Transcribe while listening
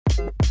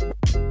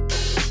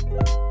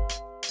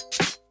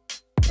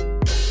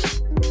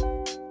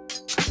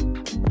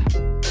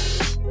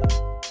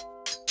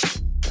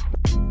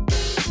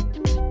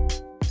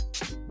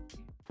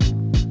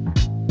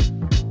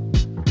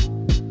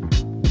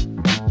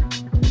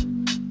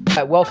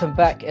Welcome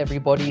back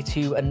everybody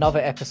to another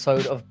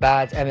episode of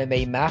Bad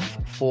MMA Math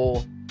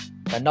for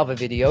another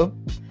video.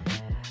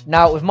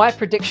 Now, with my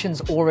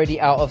predictions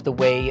already out of the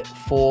way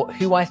for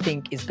who I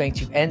think is going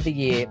to end the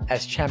year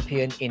as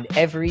champion in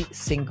every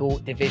single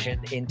division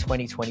in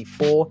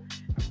 2024,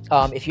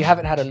 if you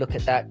haven't had a look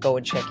at that, go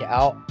and check it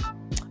out.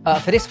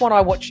 For this one,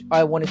 I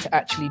wanted to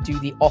actually do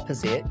the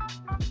opposite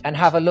and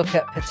have a look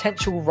at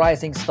potential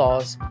rising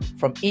stars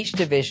from each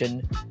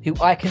division who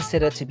I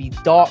consider to be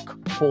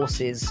dark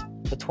horses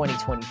for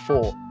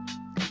 2024.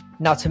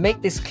 Now, to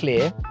make this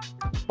clear,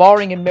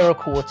 barring a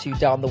miracle or two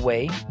down the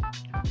way,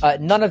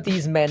 none of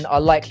these men are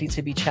likely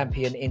to be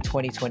champion in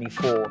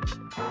 2024.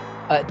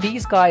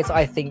 These guys,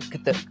 I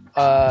think that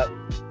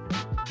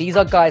these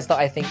are guys that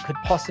I think could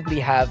possibly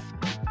have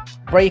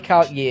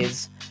breakout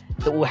years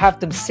that will have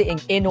them sitting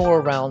in or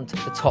around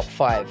the top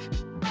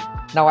 5.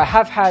 Now, I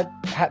have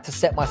had to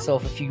set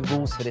myself a few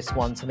rules for this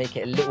one to make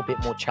it a little bit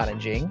more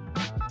challenging.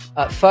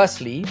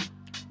 Firstly,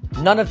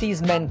 none of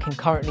these men can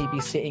currently be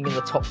sitting in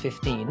the top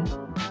 15,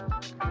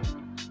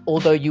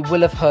 although you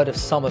will have heard of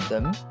some of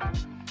them.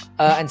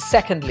 And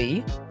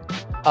secondly,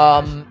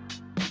 I'm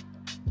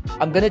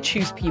going to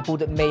choose people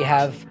that may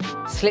have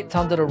slipped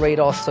under the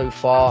radar so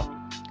far,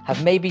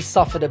 have maybe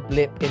suffered a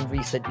blip in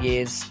recent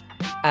years,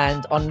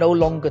 and are no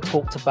longer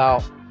talked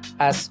about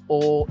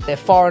or they're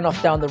far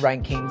enough down the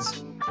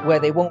rankings where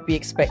they won't be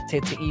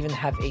expected to even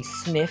have a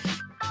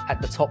sniff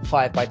at the top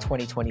 5 by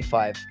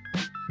 2025.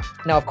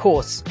 Now, of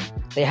course,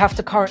 they have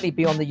to currently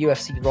be on the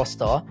UFC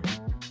roster.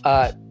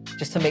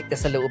 Just to make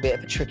this a little bit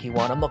of a tricky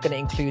one, I'm not going to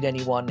include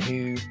anyone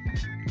who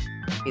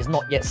is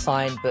not yet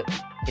signed but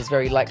is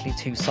very likely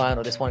to sign,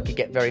 or this one could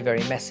get very,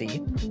 very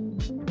messy.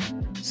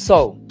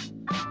 So,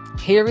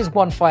 here is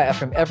one fighter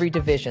from every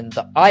division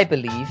that I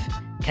believe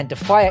can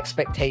defy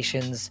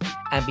expectations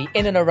and be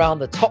in and around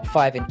the top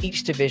 5 in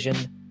each division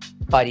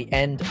by the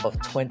end of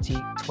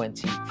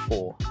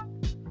 2024.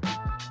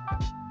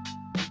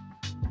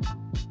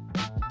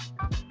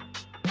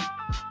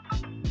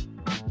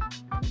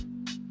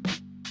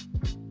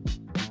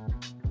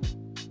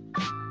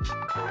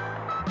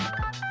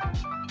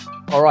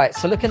 All right,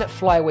 so looking at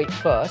flyweight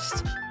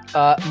first,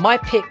 my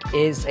pick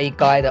is a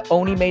guy that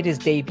only made his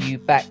debut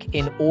back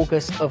in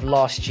August of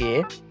last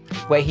year,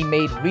 where he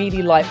made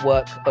really light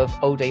work of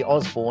Ode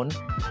Osborne,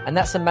 and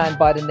that's a man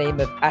by the name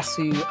of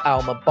Asu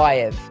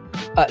Almabayev.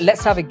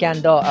 Let's have a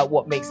gander at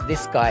what makes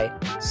this guy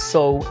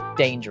so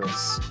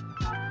dangerous.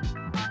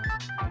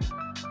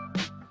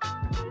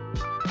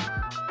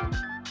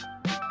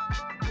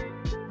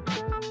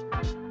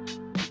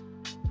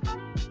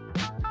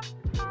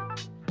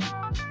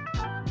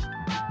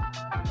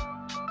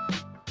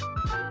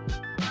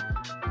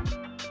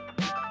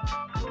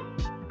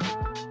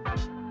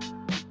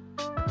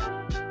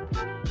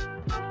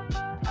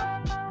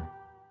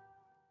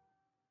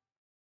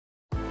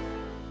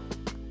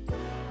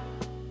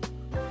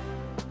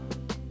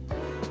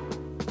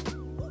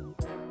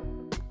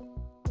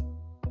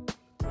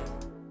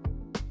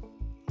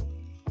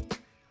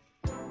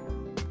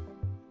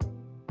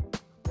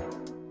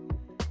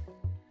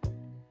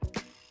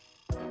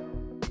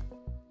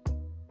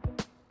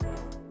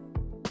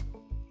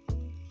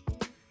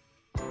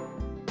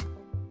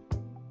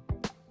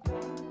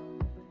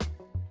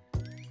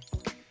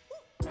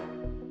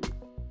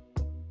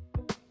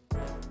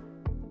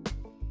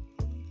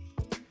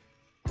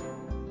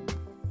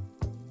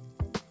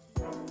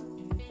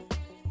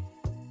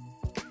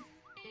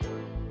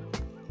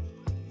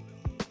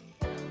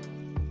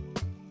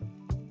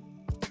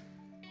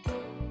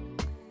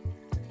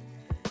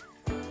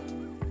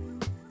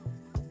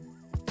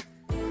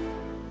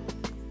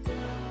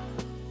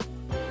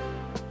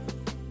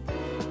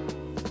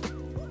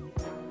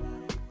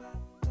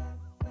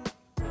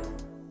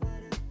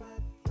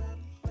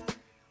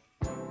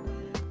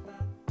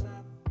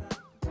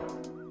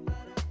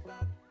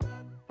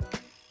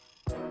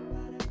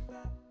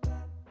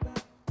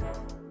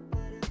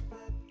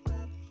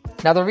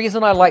 Now, the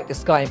reason I like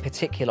this guy in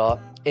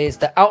particular is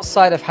that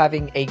outside of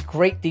having a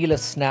great deal of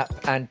snap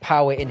and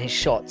power in his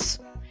shots,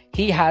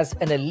 he has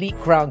an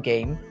elite ground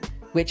game,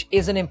 which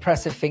is an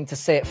impressive thing to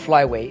say at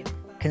flyweight,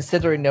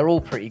 considering they're all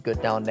pretty good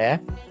down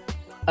there.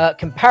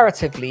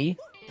 Comparatively,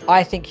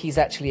 I think he's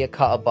actually a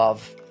cut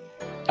above.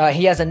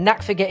 He has a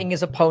knack for getting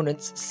his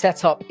opponents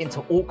set up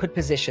into awkward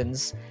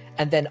positions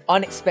and then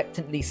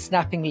unexpectedly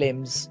snapping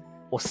limbs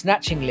or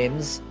snatching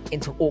limbs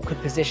into awkward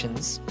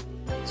positions.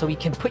 So he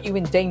can put you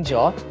in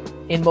danger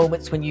in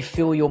moments when you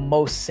feel you're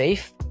most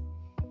safe.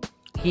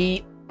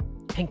 He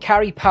can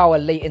carry power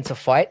late into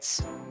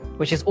fights,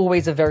 which is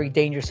always a very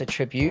dangerous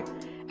attribute,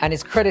 and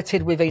is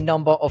credited with a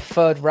number of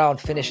third-round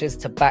finishes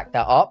to back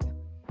that up.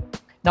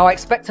 Now, I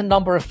expect a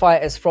number of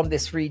fighters from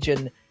this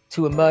region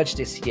to emerge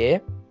this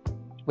year,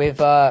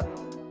 with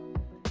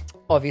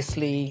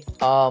obviously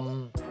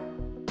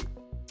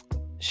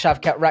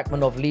Shavkat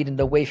Rakhmonov leading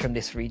the way from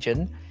this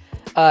region.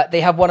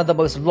 They have one of the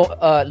most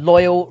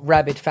loyal,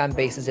 rabid fan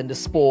bases in the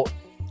sport.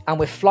 And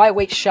with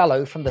flyweight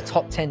shallow from the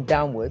top 10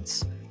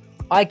 downwards,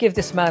 I give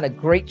this man a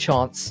great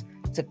chance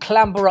to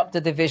clamber up the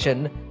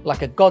division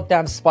like a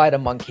goddamn spider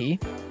monkey.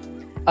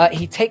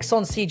 He takes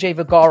on CJ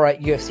Vergara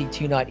at UFC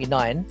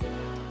 299.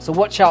 So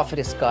watch out for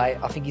this guy.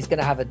 I think he's going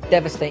to have a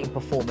devastating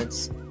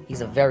performance.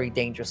 He's a very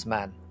dangerous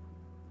man.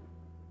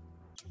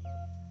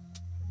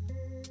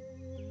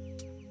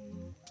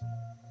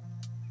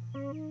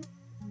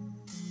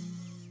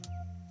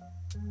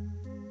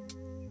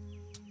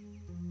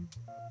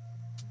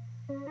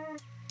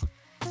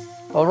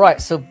 All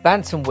right, so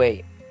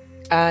bantamweight.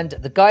 And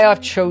the guy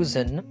I've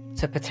chosen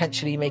to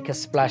potentially make a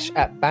splash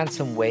at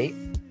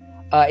bantamweight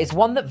is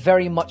one that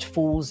very much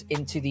falls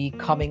into the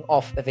coming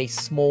off of a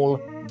small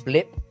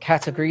blip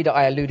category that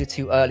I alluded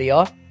to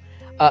earlier.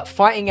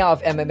 Fighting out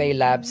of MMA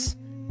Labs,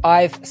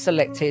 I've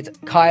selected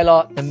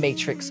Kyler the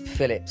Matrix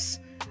Phillips.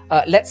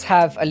 Let's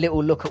have a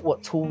little look at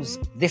what tools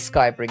this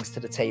guy brings to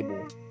the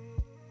table.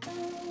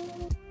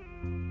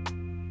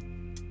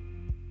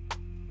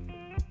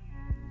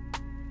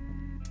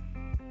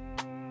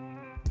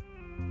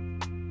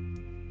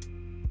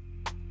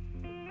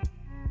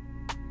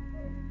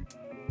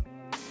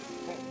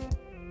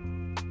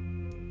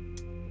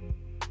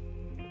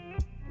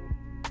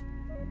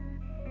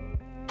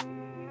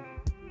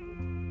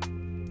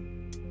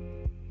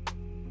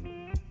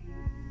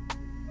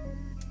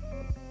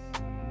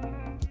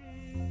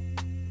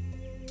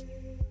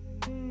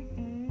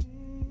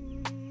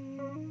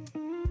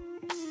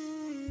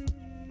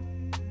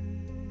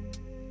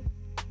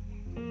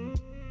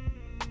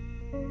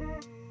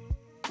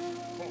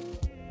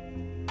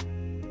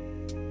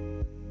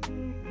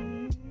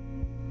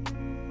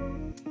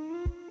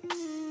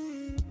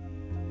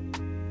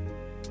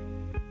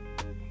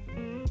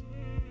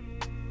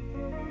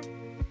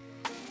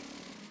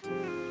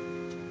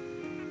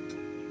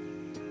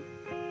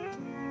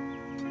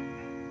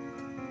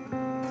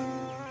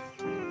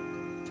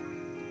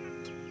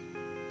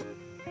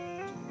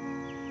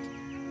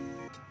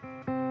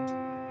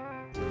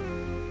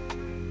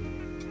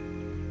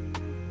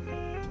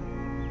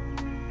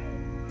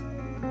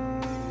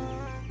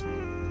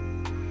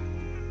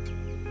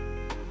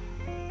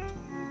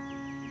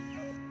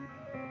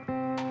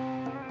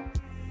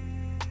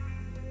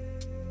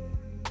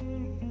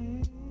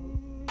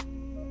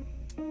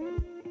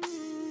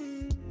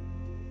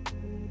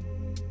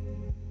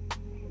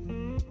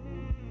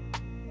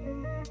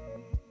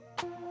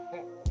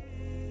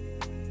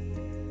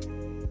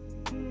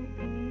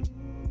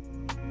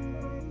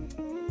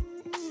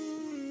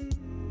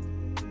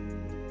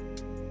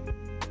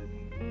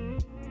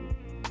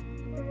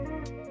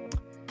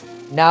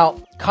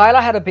 Now,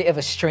 Kyler had a bit of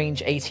a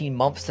strange 18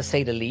 months to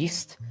say the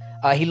least.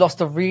 He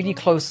lost a really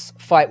close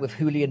fight with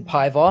Julian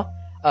Paiva,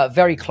 a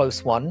very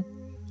close one,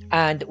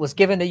 and was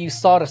given a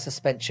USADA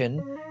suspension,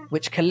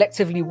 which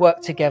collectively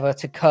worked together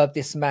to curb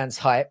this man's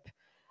hype.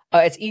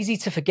 It's easy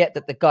to forget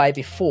that the guy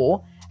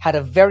before had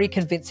a very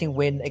convincing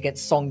win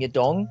against Song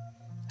Yadong,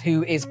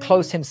 who is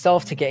close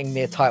himself to getting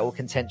near title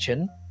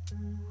contention.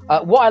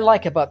 What I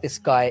like about this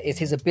guy is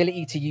his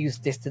ability to use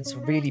distance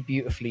really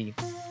beautifully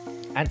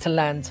and to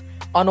land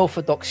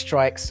unorthodox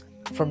strikes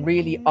from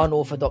really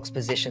unorthodox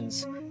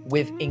positions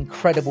with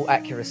incredible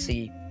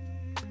accuracy.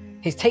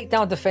 His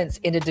takedown defense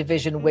in a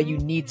division where you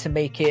need to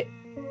make it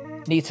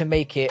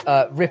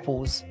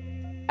ripples,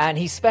 and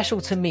he's special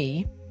to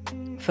me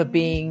for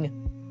being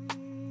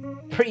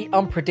pretty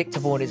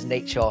unpredictable in his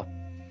nature.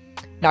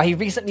 Now, he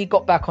recently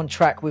got back on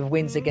track with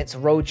wins against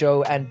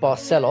Rojo and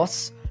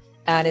Barcelos,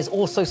 and is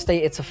also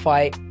slated to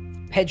fight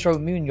Pedro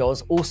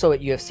Munoz, also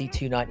at UFC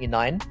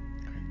 299,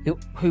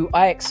 who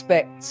I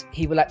expect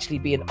he will actually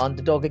be an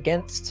underdog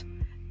against.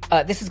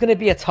 This is going to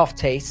be a tough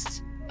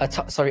test,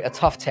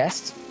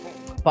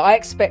 but I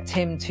expect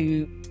him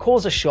to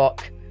cause a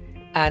shock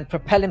and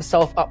propel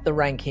himself up the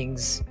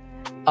rankings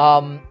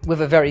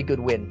with a very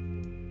good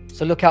win.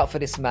 So look out for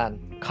this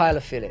man,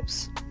 Kyler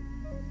Phillips.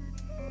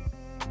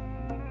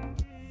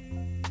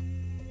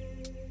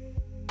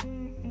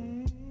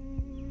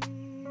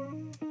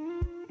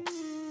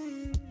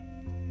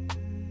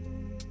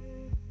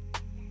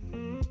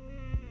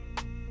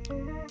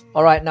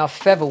 All right, now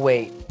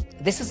featherweight.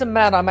 This is a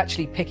man I'm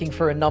actually picking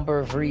for a number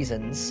of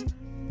reasons.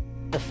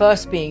 The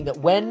first being that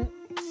when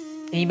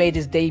he made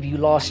his debut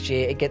last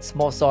year against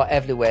Movsar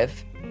Evloev,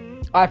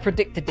 I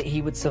predicted that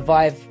he would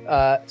survive,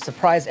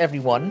 surprise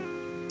everyone,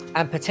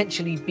 and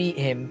potentially beat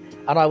him,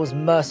 and I was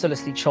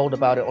mercilessly trolled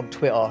about it on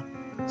Twitter.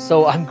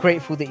 So I'm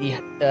grateful that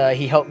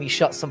he helped me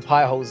shut some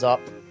pie holes up,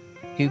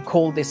 who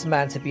called this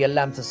man to be a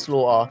lamb to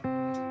slaughter.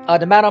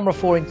 The man I'm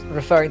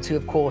referring to,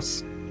 of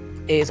course,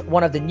 is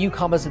one of the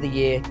newcomers of the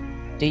year,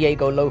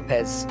 Diego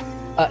Lopez.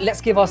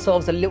 Let's give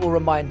ourselves a little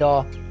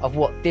reminder of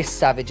what this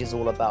savage is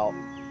all about.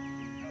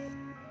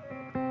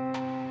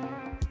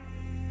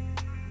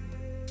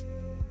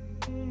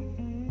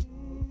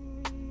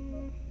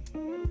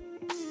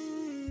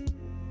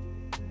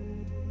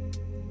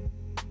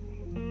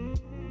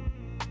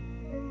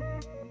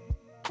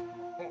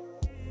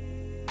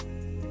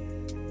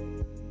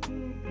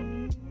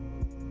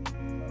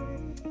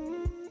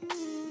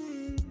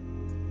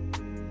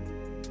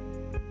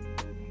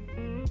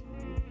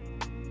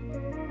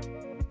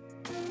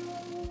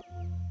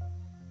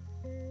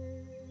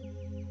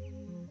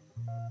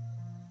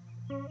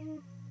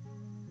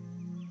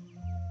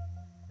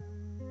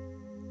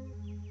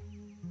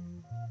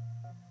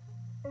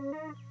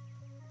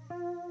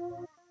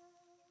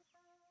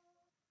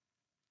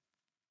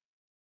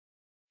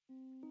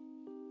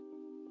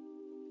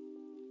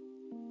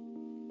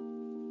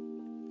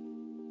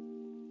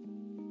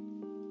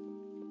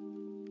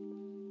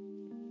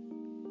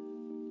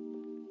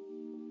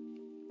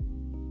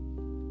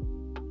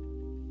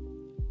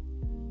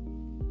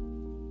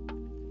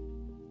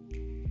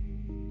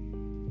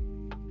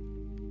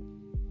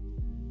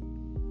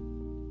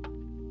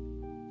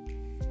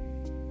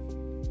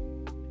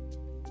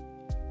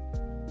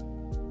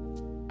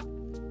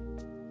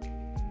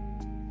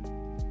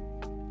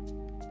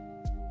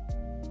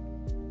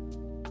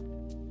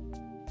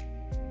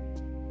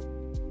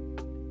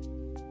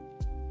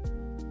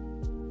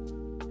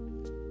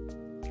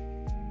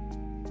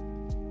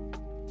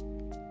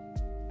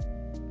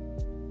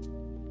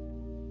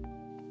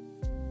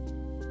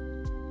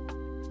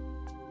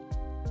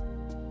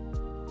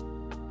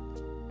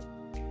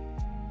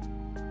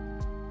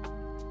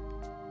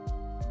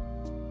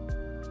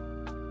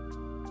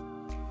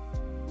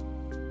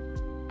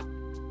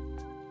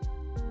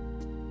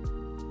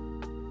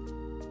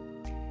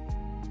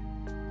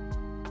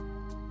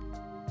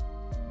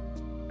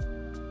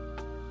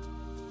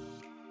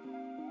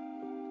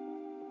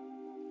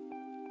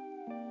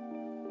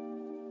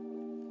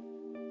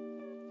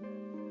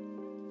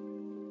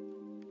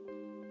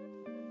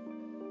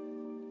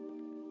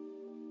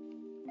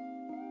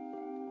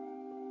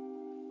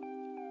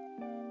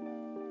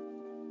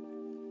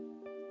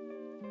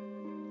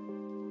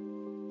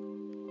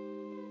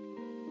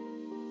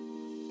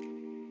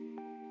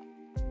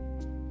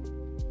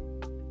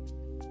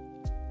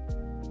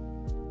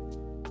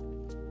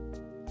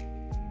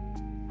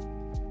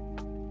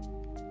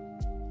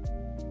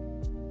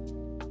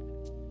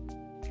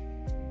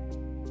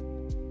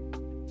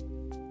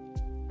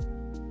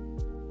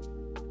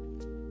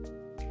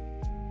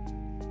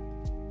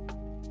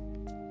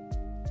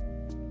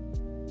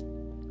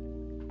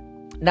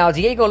 Now,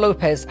 Diego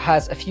Lopez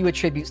has a few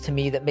attributes to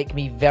me that make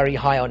me very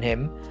high on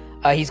him.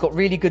 He's got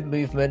really good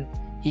movement.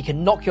 He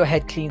can knock your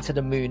head clean to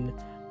the moon.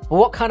 But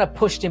what kind of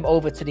pushed him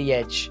over the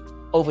edge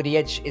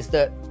is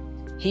that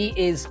he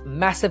is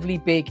massively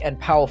big and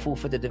powerful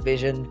for the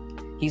division.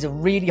 He's a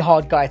really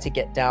hard guy to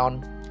get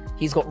down.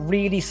 He's got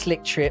really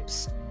slick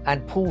trips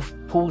and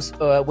pulls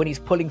when he's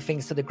pulling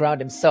things to the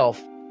ground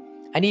himself.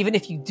 And even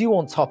if you do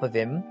on top of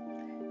him,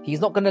 he's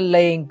not going to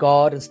lay in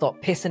guard and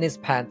start pissing his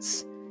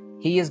pants.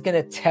 He is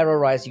going to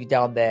terrorize you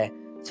down there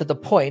to the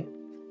point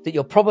that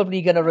you're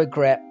probably going to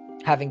regret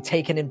having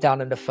taken him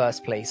down in the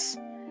first place.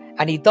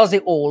 And he does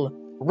it all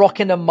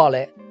rocking a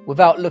mullet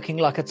without looking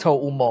like a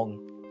total mong.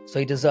 So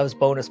he deserves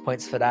bonus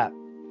points for that.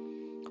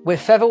 With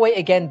featherweight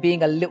again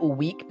being a little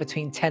weak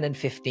between 10 and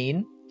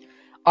 15,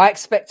 I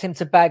expect him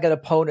to bag an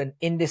opponent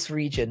in this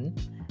region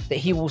that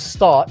he will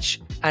starch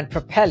and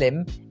propel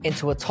him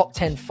into a top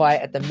 10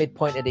 fight at the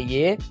midpoint of the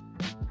year.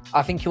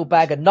 I think he'll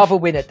bag another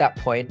win at that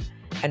point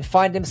and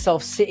find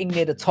himself sitting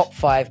near the top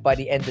 5 by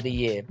the end of the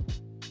year.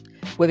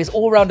 With his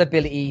all-round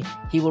ability,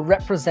 he will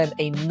represent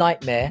a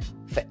nightmare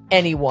for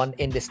anyone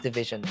in this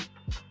division.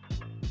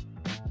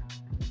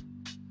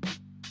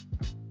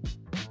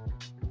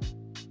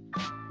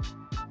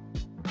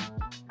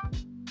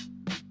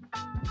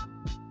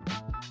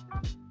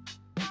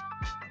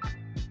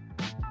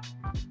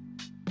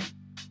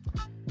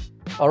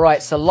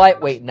 Alright, so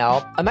lightweight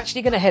now. I'm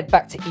actually going to head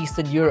back to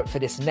Eastern Europe for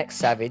this next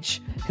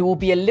Savage, who will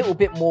be a little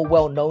bit more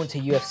well known to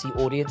UFC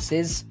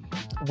audiences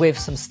with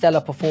some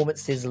stellar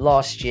performances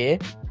last year.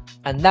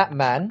 And that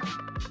man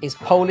is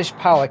Polish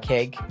power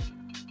keg,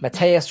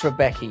 Mateusz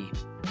Rebecki.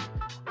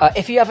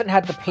 If you haven't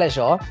had the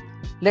pleasure,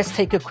 let's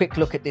take a quick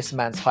look at this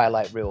man's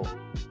highlight reel.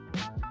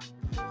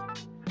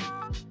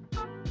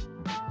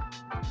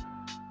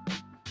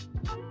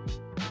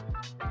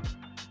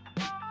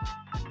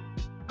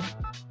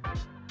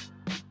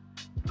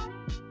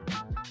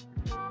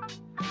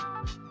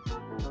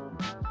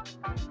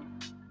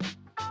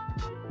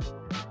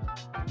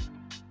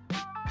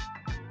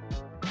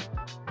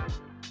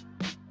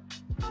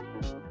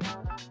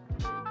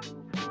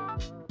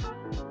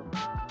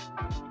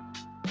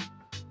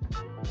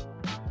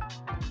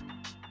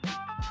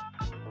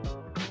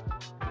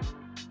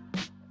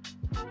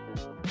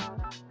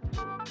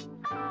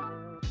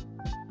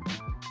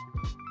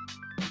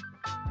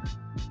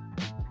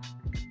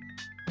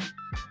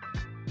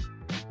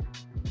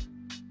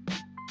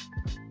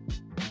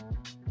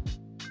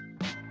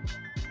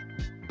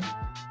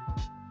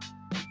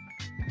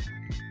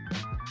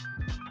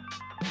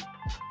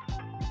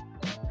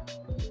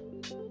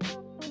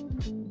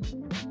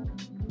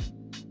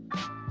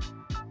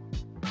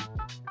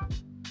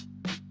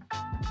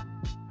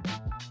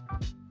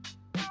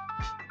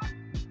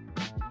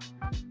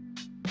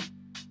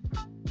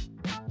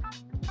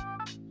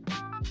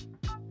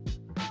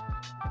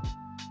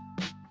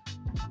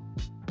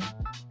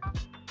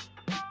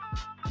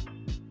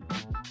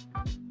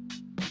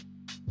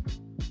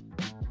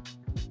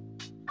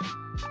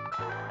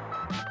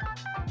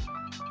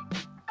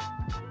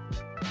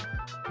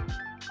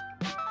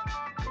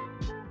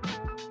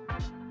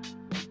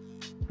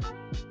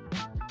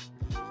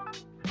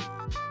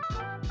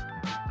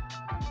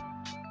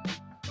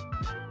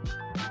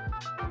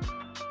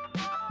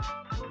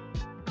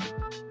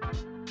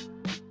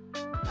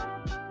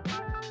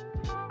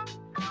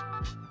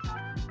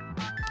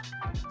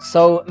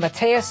 So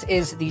Mateusz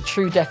is the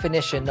true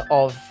definition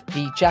of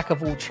the jack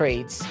of all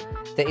trades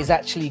that is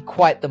actually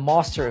quite the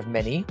master of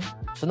many.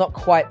 So not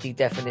quite the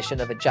definition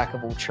of a jack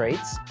of all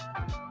trades.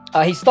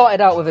 He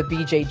started out with a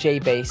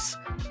BJJ base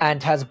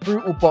and has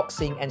brutal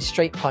boxing and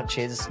straight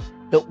punches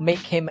that make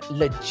him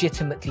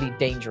legitimately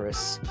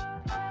dangerous.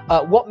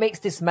 What makes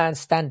this man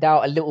stand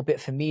out a little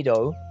bit for me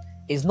though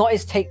is not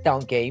his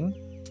takedown game,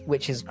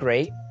 which is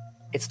great.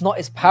 It's not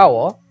his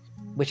power,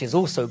 which is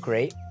also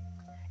great.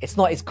 It's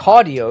not his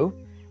cardio,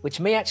 which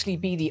may actually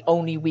be the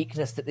only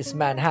weakness that this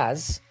man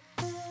has.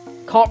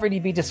 Can't really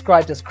be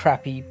described as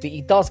crappy, but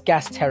he does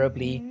gas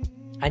terribly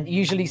and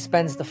usually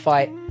spends the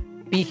fight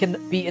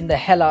beating the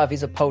hell out of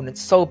his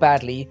opponents so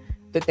badly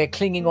that they're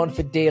clinging on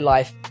for dear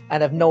life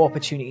and have no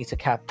opportunity to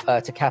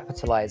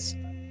capitalize.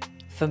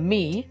 For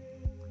me,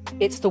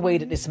 it's the way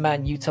that this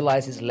man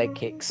utilizes leg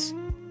kicks.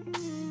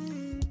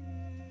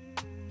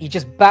 He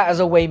just batters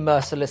away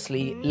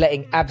mercilessly,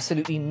 letting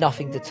absolutely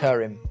nothing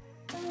deter him.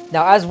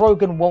 Now, as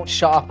Rogan won't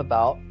shut up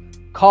about,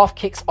 calf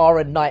kicks are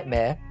a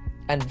nightmare,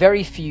 and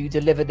very few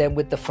deliver them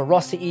with the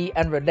ferocity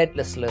and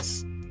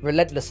relentlessness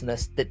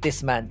that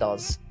this man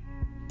does.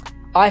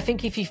 I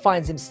think if he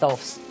finds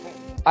himself,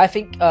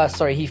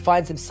 he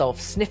finds himself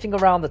sniffing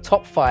around the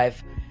top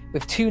 5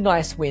 with 2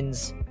 nice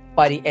wins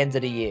by the end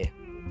of the year.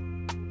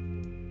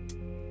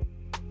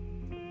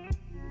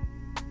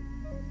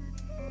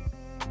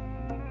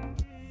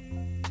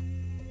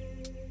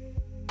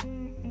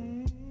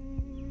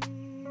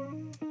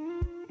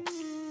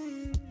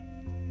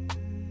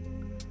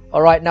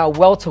 Alright, now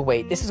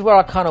welterweight. This is where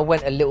I kind of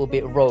went a little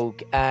bit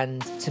rogue,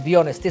 and to be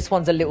honest, this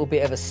one's a little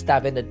bit of a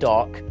stab in the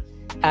dark.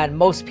 And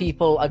most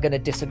people are going to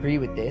disagree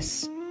with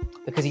this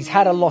because he's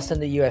had a loss in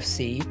the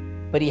UFC,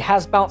 but he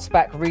has bounced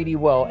back really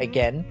well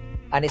again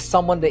and is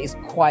someone that is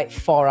quite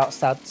far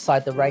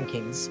outside the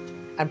rankings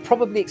and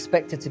probably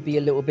expected to be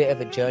a little bit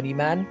of a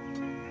journeyman.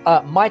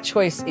 My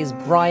choice is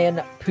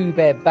Brian Pooh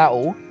Bear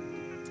Battle,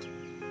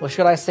 or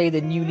should I say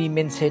the newly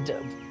minted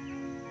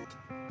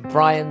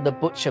Brian the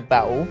Butcher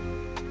Battle,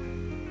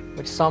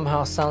 which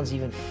somehow sounds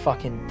even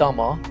fucking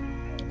dumber.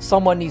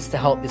 Someone needs to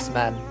help this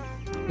man.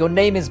 Your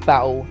name is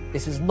Battle.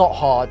 This is not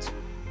hard.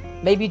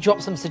 Maybe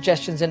drop some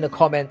suggestions in the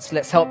comments.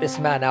 Let's help this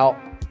man out.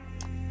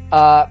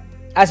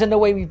 As in the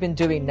way we've been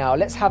doing now,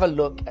 let's have a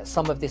look at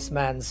some of this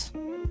man's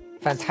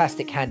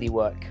fantastic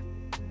handiwork.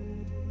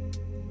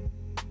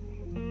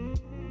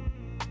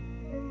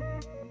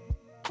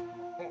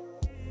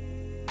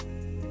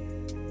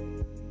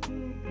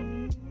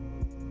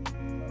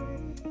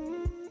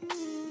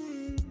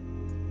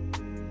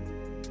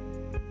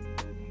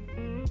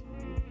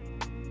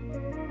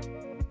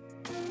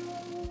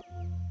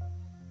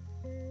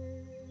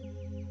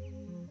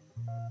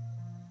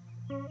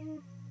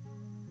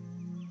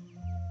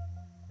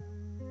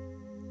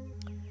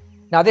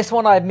 Now, this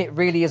one, I admit,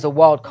 really is a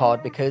wild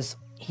card because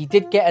he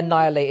did get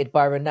annihilated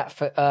by Renat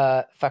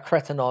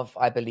Fakhretinov,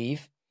 I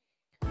believe.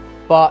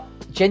 But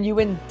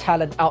genuine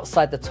talent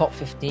outside the top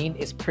 15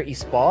 is pretty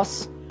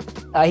sparse.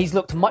 He's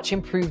looked much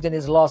improved in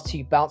his last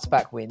 2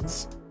 bounce-back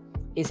wins.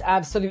 Is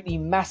absolutely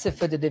massive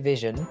for the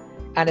division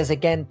and is,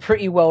 again,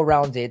 pretty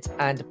well-rounded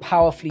and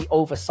powerfully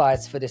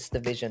oversized for this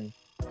division.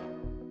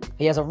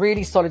 He has a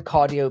really solid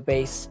cardio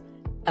base,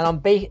 and I'm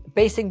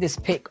basing this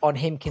pick on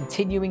him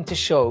continuing to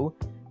show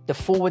the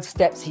forward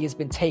steps he has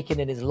been taking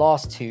in his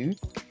last 2.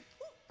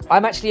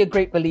 I'm actually a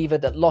great believer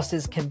that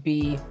losses can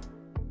be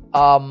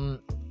the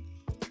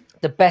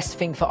best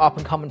thing for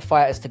up-and-coming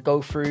fighters to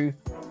go through.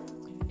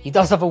 He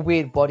does have a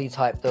weird body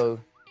type, though.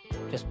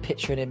 Just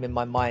picturing him in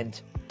my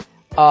mind.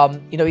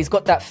 You know, he's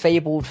got that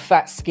fabled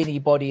fat, skinny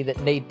body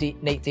that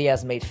Nate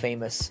Diaz made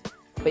famous.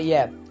 But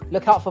yeah,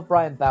 look out for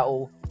Brian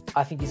Battle.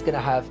 I think he's going to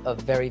have a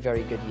very,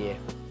 very good year.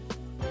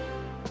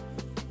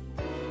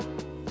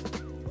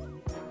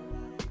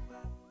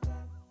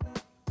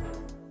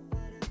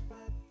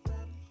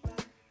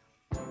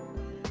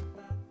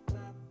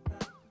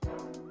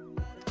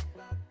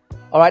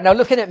 All right, now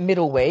looking at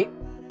middleweight,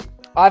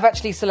 I've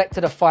actually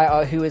selected a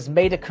fighter who has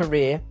made a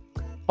career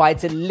by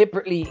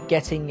deliberately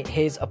getting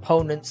his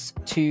opponents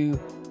to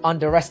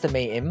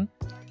underestimate him,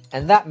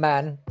 and that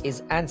man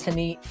is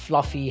Anthony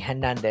Fluffy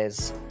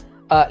Hernandez.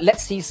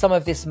 Let's see some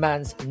of this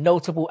man's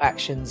notable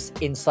actions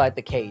inside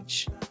the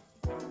cage.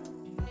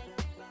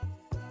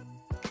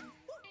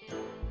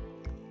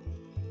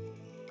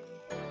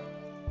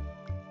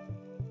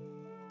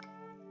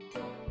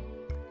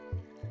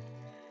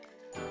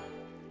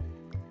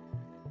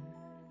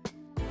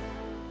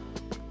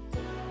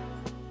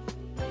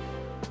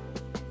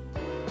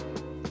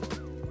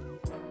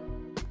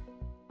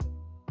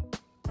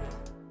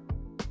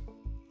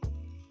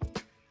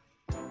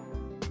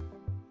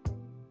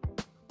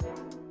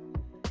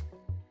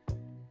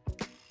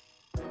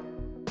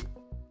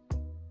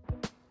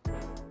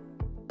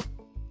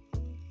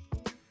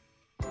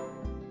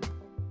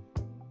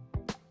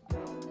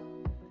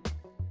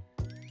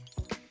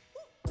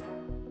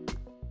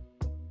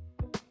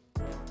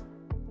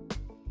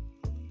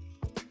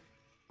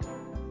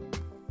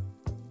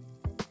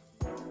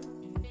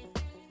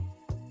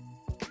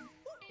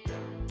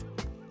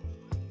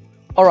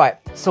 Alright,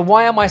 so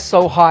why am I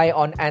so high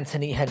on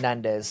Anthony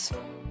Hernandez?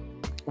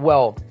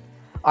 Well,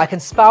 I can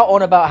spout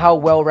on about how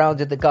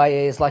well-rounded the guy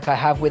is like I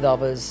have with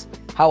others,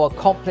 how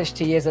accomplished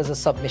he is as a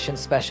submission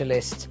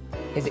specialist,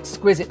 his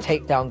exquisite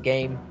takedown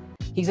game.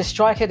 He's a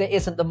striker that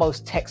isn't the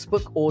most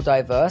textbook or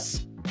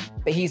diverse,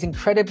 but he's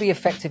incredibly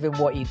effective in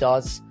what he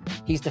does.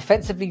 He's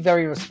defensively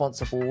very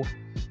responsible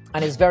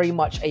and is very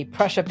much a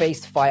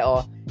pressure-based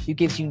fighter who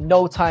gives you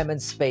no time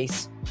and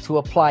space to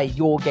apply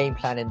your game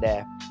plan in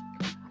there.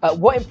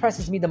 What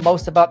impresses me the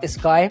most about this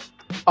guy,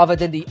 other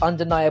than the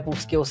undeniable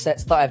skill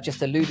sets that I've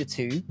just alluded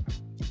to,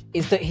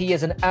 is that he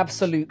is an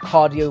absolute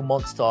cardio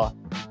monster.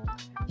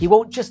 He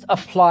won't just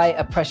apply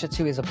a pressure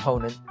to his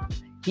opponent,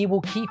 he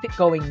will keep it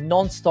going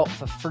non-stop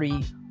for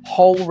 3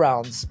 whole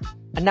rounds,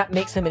 and that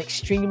makes him an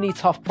extremely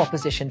tough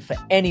proposition for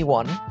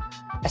anyone,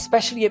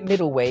 especially at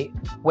middleweight,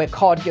 where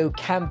cardio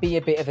can be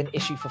a bit of an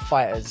issue for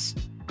fighters.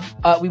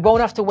 We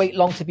won't have to wait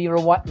long to be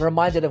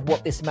reminded of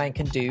what this man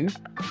can do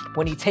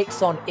when he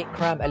takes on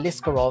Ikram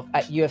Aliskerov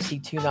at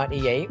UFC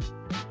 298.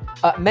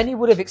 Many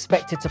would have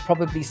expected to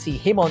probably see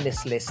him on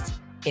this list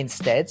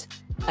instead,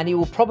 and he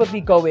will probably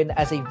go in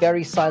as a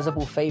very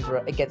sizable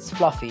favourite against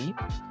Fluffy.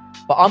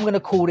 But I'm going to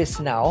call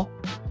this now.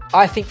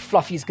 I think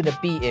Fluffy's going to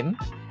beat him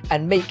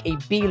and make a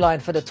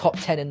beeline for the top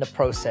 10 in the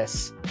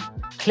process.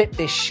 Clip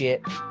this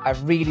shit. I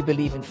really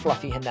believe in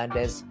Fluffy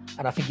Hernandez,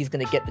 and I think he's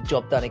going to get the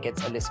job done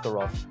against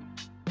Aliskerov.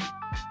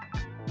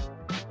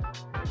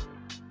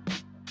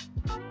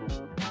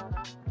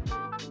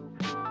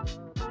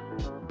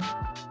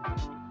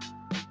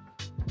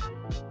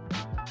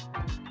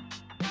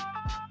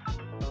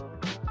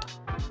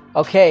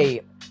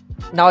 Okay,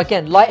 now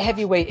again, light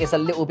heavyweight is a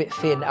little bit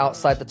thin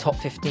outside the top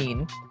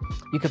 15.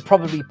 You could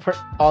probably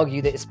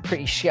argue that it's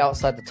pretty shit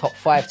outside the top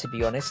 5, to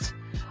be honest.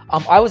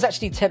 I was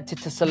actually tempted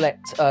to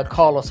select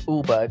Carlos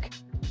Ulberg,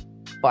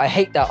 but I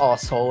hate that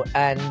arsehole,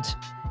 and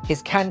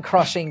his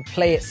can-crushing,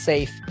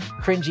 play-it-safe,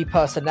 cringy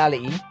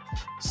personality.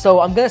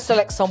 So I'm going to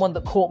select someone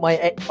that caught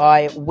my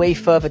eye way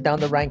further down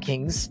the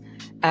rankings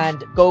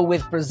and go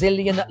with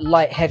Brazilian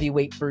light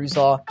heavyweight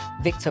bruiser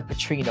Victor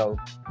Petrino.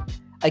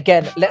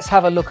 Again, let's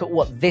have a look at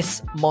what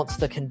this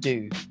monster can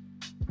do.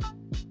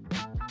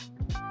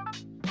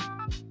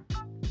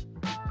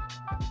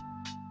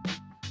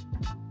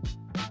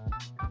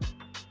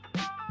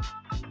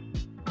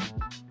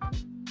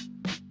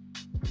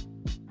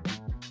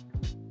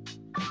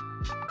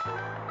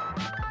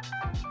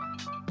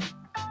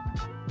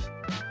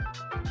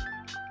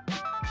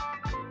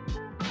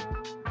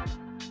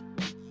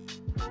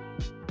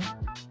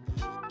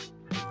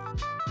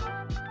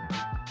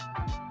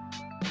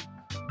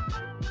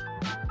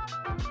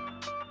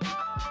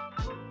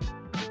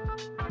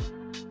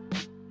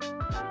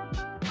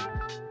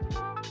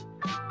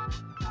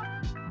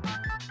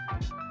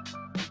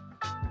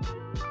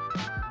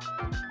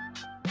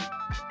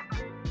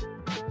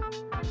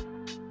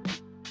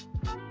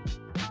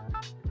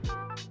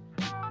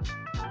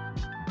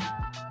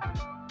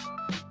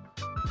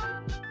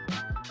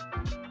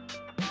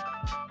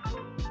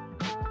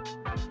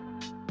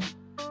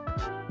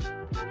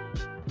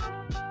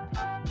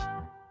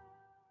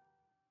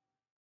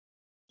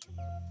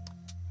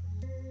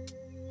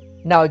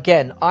 Now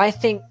again, I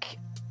think,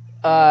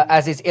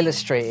 as is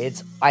illustrated,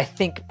 I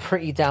think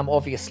pretty damn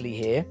obviously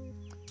here.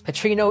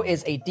 Petrino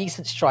is a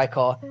decent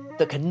striker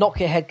that can knock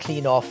your head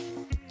clean off.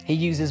 He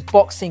uses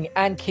boxing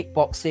and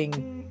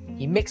kickboxing.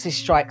 He mixes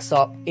strikes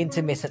up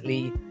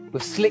intermittently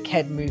with slick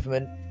head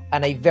movement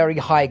and a very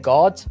high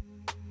guard.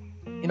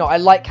 You know, I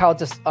like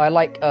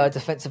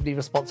defensively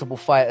responsible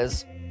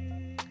fighters.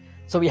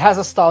 So he has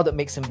a style that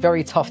makes him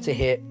very tough to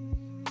hit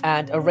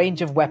and a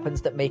range of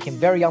weapons that make him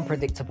very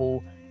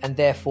unpredictable and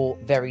therefore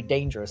very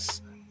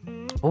dangerous.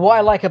 But what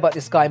I like about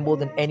this guy more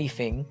than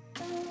anything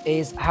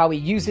is how he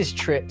uses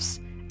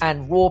trips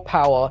and raw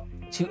power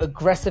to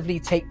aggressively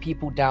take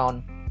people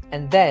down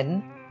and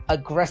then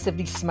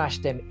aggressively smash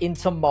them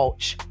into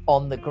mulch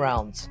on the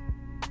ground.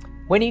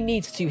 When he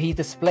needs to, he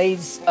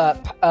displays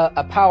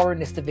a power in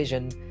this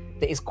division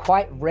that is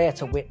quite rare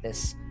to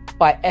witness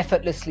by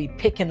effortlessly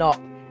picking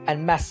up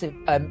and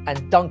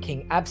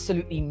dunking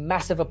absolutely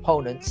massive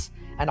opponents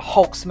and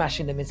Hulk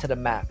smashing them into the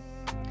mat.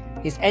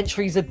 His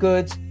entries are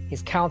good,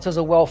 his counters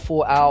are well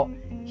thought out,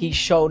 he's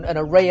shown an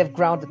array of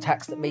ground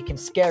attacks that make him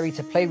scary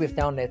to play with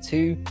down there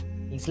too.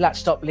 He's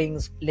latched up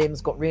limbs,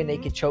 got rear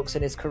naked chokes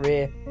in his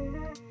career.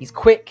 He's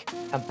quick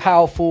and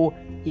powerful,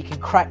 he can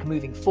crack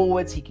moving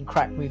forwards, he can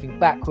crack moving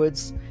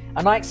backwards,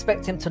 and I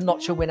expect him to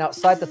notch a win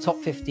outside the top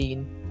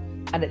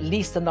 15 and at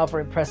least another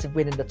impressive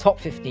win in the top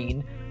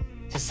 15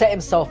 to set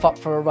himself up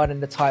for a run in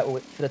the title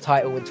in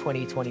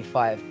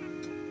 2025.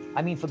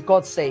 I mean, for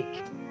God's sake,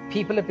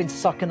 people have been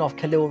sucking off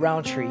Khalil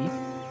Roundtree,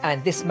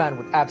 and this man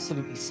would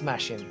absolutely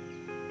smash him.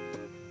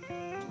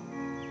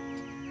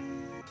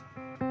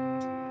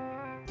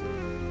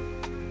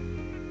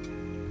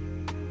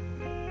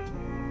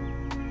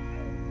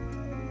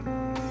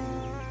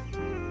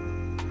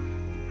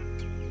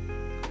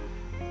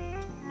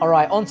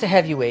 Alright, on to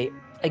heavyweight.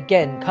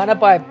 Again, kind of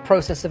by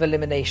process of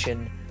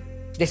elimination,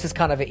 this is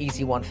kind of an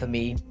easy one for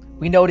me.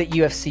 We know that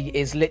UFC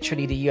is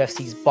literally the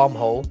UFC's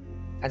bumhole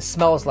and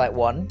smells like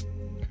one.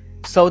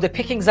 So the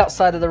pickings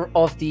outside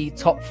of the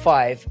top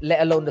 5,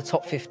 let alone the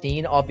top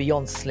 15, are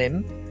beyond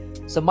slim.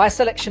 So my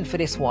selection for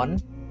this one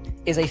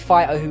is a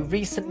fighter who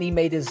recently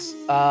made his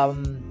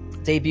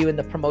debut in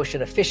the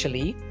promotion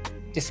officially,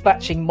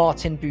 dispatching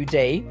Martin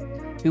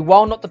Buday, who,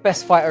 while not the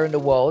best fighter in the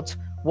world,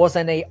 was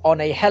on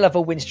a hell of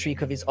a win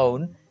streak of his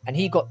own, and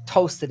he got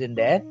toasted in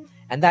there,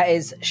 and that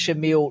is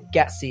Shamil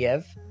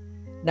Gatsiev.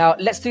 Now,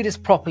 let's do this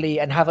properly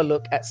and have a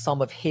look at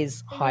some of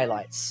his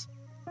highlights.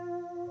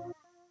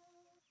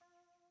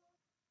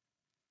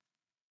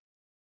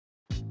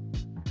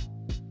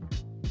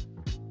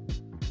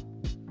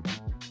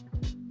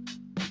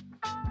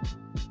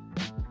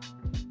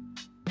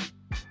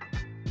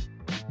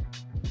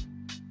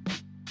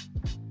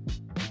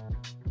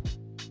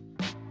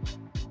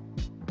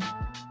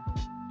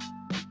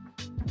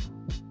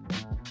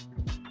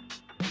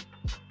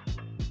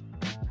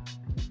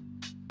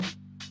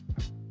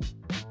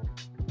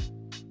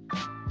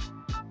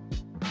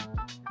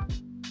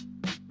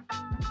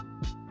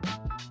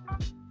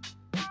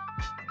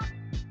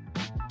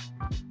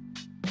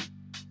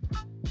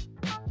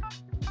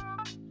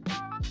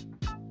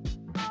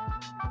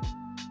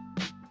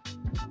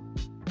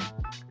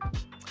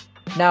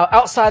 Now,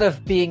 outside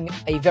of being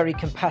a very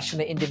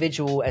compassionate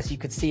individual, as you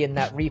could see in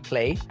that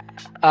replay,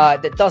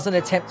 that doesn't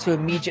attempt to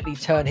immediately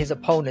turn his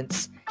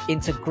opponents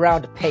into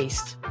ground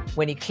paste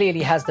when he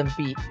clearly has them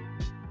beat,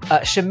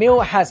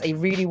 Shamil has a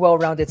really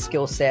well-rounded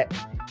skill set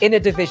in a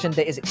division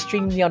that is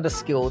extremely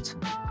underskilled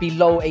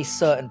below a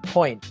certain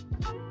point.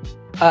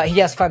 He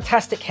has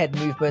fantastic head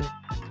movement.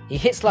 He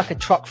hits like a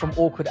truck from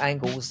awkward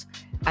angles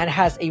and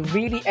has a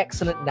really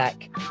excellent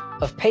knack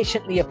of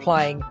patiently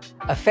applying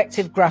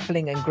effective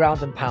grappling and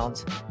ground and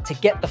pound to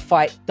get the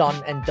fight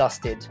done and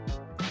dusted.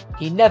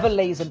 He never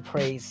lays and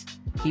prays.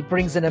 He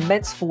brings an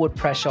immense forward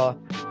pressure,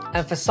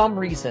 and for some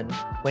reason,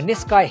 when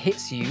this guy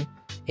hits you,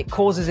 it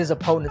causes his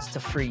opponents to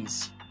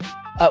freeze.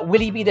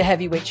 Will he be the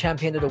heavyweight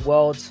champion of the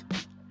world?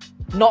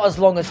 Not as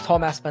long as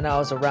Tom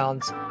Aspinall is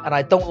around, and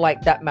I don't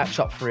like that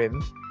matchup for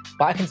him.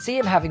 But I can see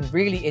him having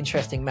really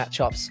interesting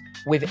matchups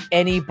with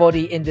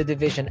anybody in the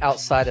division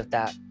outside of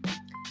that.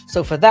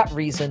 So for that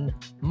reason,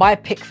 my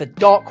pick for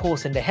dark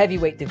horse in the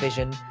heavyweight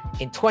division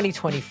in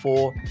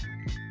 2024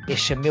 is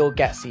Shamil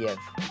Gatsiev.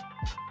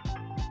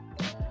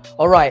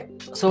 Alright,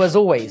 so as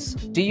always,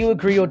 do you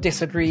agree or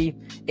disagree?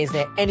 Is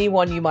there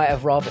anyone you might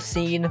have rather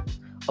seen?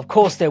 Of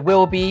course there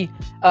will be.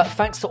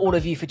 Thanks to all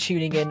of you for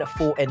tuning in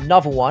for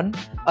another one.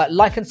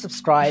 Like and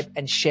subscribe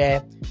and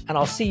share, and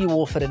I'll see you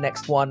all for the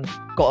next one.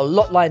 Got a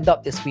lot lined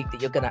up this week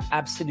that you're going to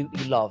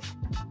absolutely love.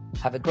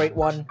 Have a great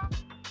one.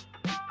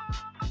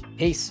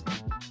 Peace.